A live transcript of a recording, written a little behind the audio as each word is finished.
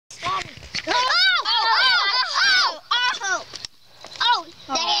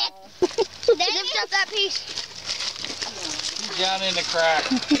He's down in the crack.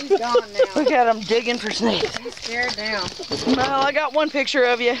 He's gone now. Look at him digging for snakes. He's scared now. Well, I got one picture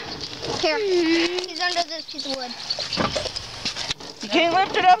of you. Here. He's under this piece of wood. You can't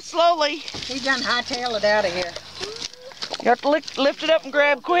lift it up slowly. He done hightail it out of here. You have to lift it up and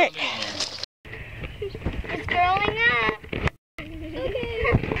grab quick. It's growing up.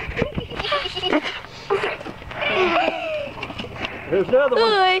 There's another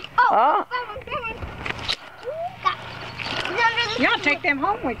one. Oh. You ought to take them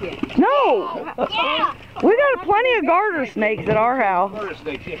home with you. No. Yeah. We got plenty of garter snakes at our house.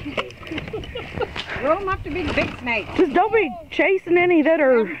 Grow them up to be big snakes. Just don't be chasing any that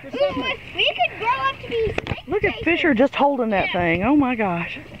are... We could grow up to be snake Look at Fisher just holding that thing. Oh my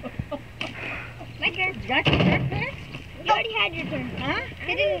gosh. My turn. Got your turn first? You already had your turn. Huh?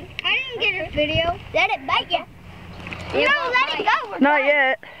 I didn't get a video. Let it bite you. No, let it go. We're Not done.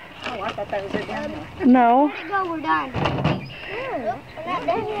 yet. Oh, I thought that was it down there. No. Let it go. We're done. We're not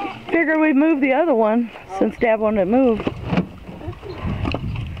done yet. Figured we'd move the other one since Dad wanted it moved.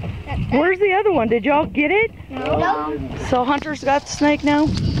 Where's the other one? Did y'all get it? No. So Hunter's got the snake now?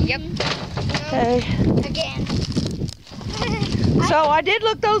 Yep. Okay. Again. So I did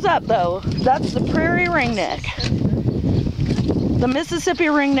look those up though. That's the Prairie Ringneck. The Mississippi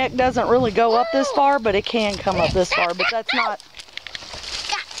Ringneck doesn't really go up this far, but it can come up this far. But that's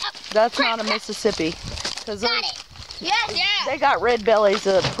not a Mississippi. Cause Got it. Yes. Yeah. they got red bellies.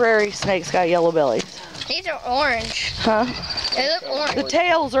 The Prairie snakes got yellow bellies. These are orange. Huh? They look orange. The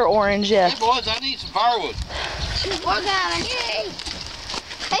tails are orange, Hey yes. boys, I need some firewood. We're coming. Yay.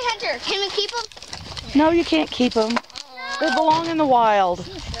 Hey Hunter, can we keep them? No, you can't keep them. They belong in the wild.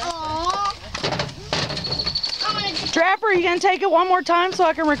 Aww. I'm gonna just... Trapper, are you gonna take it one more time so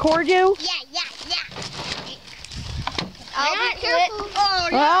I can record you? Yeah. I'll be careful. Oh,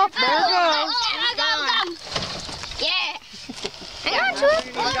 Well, there it goes. Go. Yeah. Hang on to it.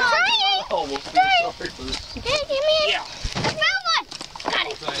 I'm trying. Oh, we'll feel sorry for this. Hey, give me it. Yeah. I found one. Got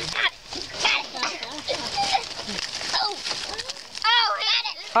it. Oh. Oh, I got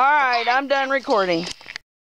it. All right, I'm done recording.